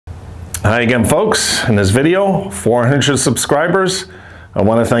Hi again, folks. In this video, 400 subscribers. I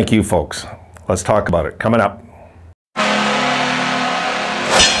want to thank you folks. Let's talk about it. Coming up.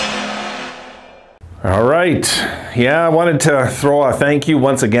 All right. Yeah, I wanted to throw a thank you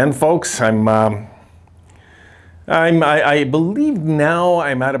once again, folks. I believe now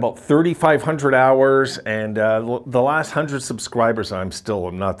I'm at about 3,500 hours, and the last 100 subscribers, I'm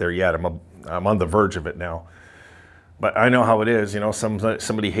not there yet. I'm on the verge of it now. But I know how it is, you know,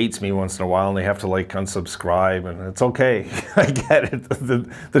 somebody hates me once in a while and they have to like unsubscribe, and it's okay. I get it.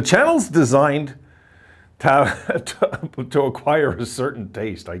 The channel's designed to acquire a certain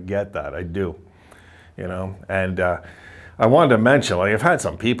taste. I get that, I do, you know. And I wanted to mention, like, I've had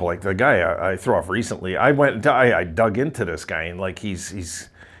some people, like the guy I threw off recently, I dug into this guy, and like he's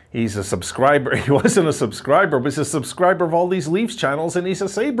a subscriber. He wasn't a subscriber, but he's a subscriber of all these Leafs channels, and he's a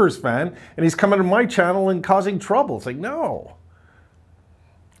Sabres fan, and he's coming to my channel and causing trouble. It's like, no.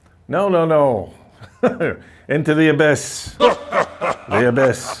 No, no, no. Into the abyss. The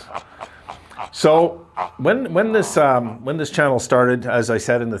abyss. So when this channel started, as I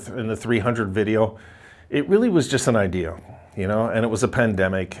said in the 300 video, it really was just an idea, you know, and it was a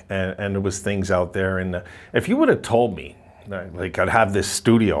pandemic, and there was things out there. And if you would have told me, like, I'd have this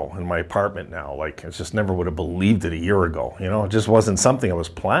studio in my apartment now, like, I just never would have believed it a year ago, you know. It just wasn't something I was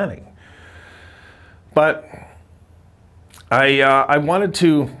planning. But I wanted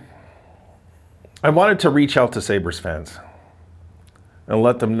to reach out to Sabres fans and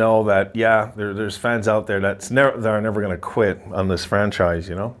let them know that, yeah, there's fans out there that are never going to quit on this franchise,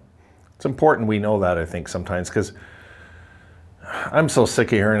 you know. It's important we know that, I think, sometimes, because I'm so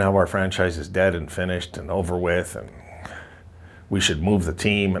sick of hearing how our franchise is dead and finished and over with, and we should move the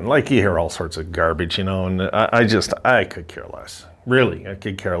team, and like, you hear all sorts of garbage, you know, and I could care less. Really, I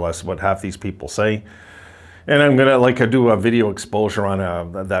could care less what half these people say. And I'm gonna, like, do a video exposure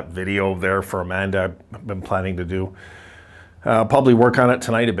on that video there for Amanda I've been planning to do. I'll probably work on it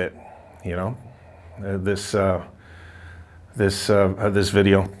tonight a bit, you know, this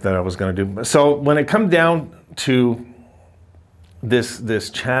video that I was gonna do. So when it comes down to this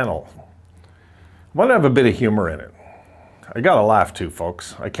channel, I want to have a bit of humor in it. I gotta laugh too,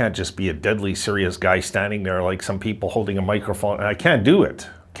 folks. I can't just be a deadly serious guy standing there like some people holding a microphone. I can't do it.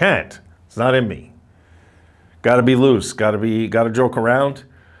 Can't. It's not in me. Gotta be loose. Gotta joke around.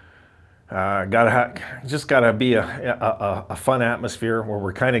 Just gotta be a fun atmosphere where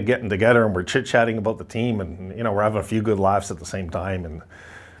we're kind of getting together and we're chit-chatting about the team, and, you know, we're having a few good laughs at the same time. And,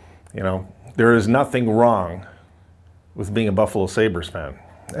 you know, there is nothing wrong with being a Buffalo Sabres fan.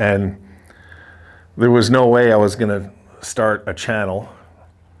 And there was no way I was gonna start a channel.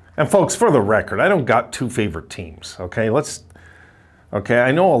 And folks, for the record, I don't got two favorite teams, okay?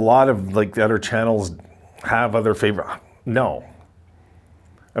 I know a lot of, like, the other channels have other favorite. No.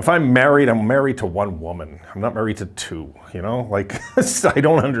 If I'm married to one woman. I'm not married to two, you know? Like, I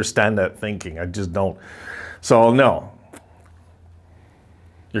don't understand that thinking. I just don't. So, no.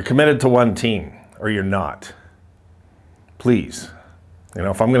 You're committed to one team, or you're not. Please. You know,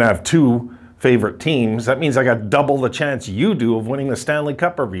 if I'm gonna have two favorite teams, that means I got double the chance you do of winning the Stanley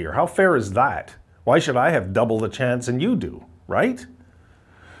Cup every year. How fair is that? Why should I have double the chance and you do, right?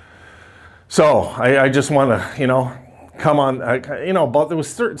 So I just want to, you know, come on, you know, but there was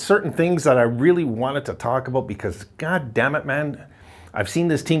certain things that I really wanted to talk about, because, God damn it, man, I've seen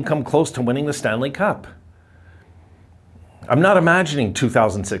this team come close to winning the Stanley Cup. I'm not imagining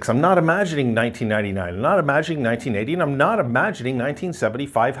 2006. I'm not imagining 1999. I'm not imagining 1980. And I'm not imagining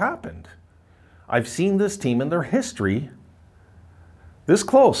 1975 happened. I've seen this team in their history this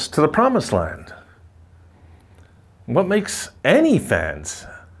close to the promised land. What makes any fans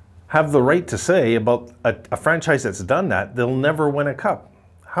have the right to say about a franchise that's done that, they'll never win a cup?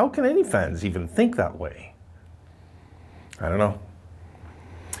 How can any fans even think that way? I don't know.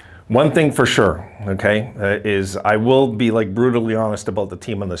 One thing for sure, okay, is I will be, like, brutally honest about the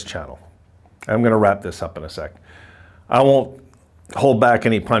team on this channel. I'm going to wrap this up in a sec. I won't hold back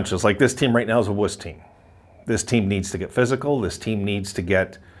any punches. Like, this team right now is a wuss team. This team needs to get physical. This team needs to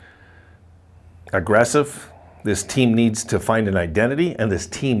get aggressive. This team needs to find an identity, and this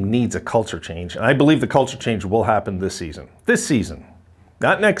team needs a culture change. And I believe the culture change will happen this season. This season.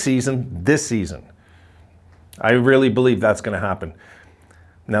 Not next season, this season. I really believe that's going to happen.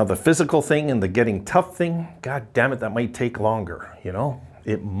 Now, the physical thing and the getting tough thing, God damn it, that might take longer, you know?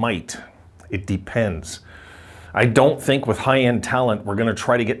 It might. It depends. I don't think with high-end talent we're going to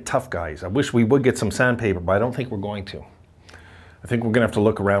try to get tough guys. I wish we would get some sandpaper, but I don't think we're going to. I think we're going to have to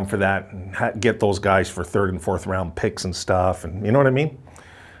look around for that and get those guys for third and fourth round picks and stuff, and you know what I mean?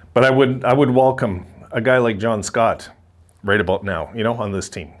 But I would welcome a guy like John Scott right about now, you know, on this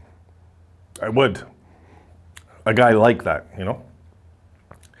team. I would. A guy like that, you know?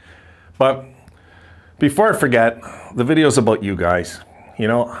 But before I forget, the video's about you guys. You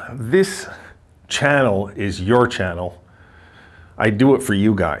know, this channel is your channel. I do it for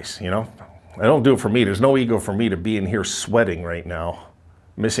you guys, you know? I don't do it for me. There's no ego for me to be in here sweating right now,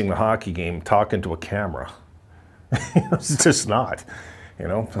 missing the hockey game, talking to a camera. It's just not, you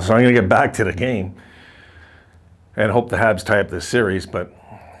know? So I'm going to get back to the game and hope the Habs tie up this series. But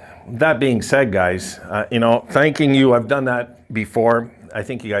that being said, guys, you know, thanking you. I've done that before. I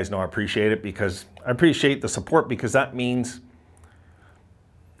think you guys know I appreciate it, because I appreciate the support, because that means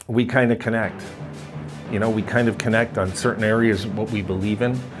we kind of connect. You know, we kind of connect on certain areas, what we believe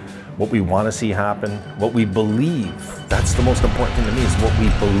in, what we want to see happen, what we believe. That's the most important thing to me, is what we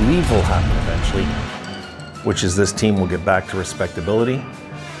believe will happen eventually, which is this team will get back to respectability.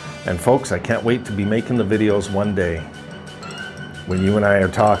 And folks, I can't wait to be making the videos one day when you and I are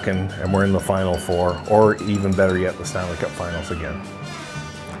talking and we're in the Final Four, or even better yet, the Stanley Cup Finals again.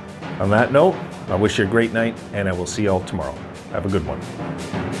 On that note, I wish you a great night, and I will see you all tomorrow. Have a good one.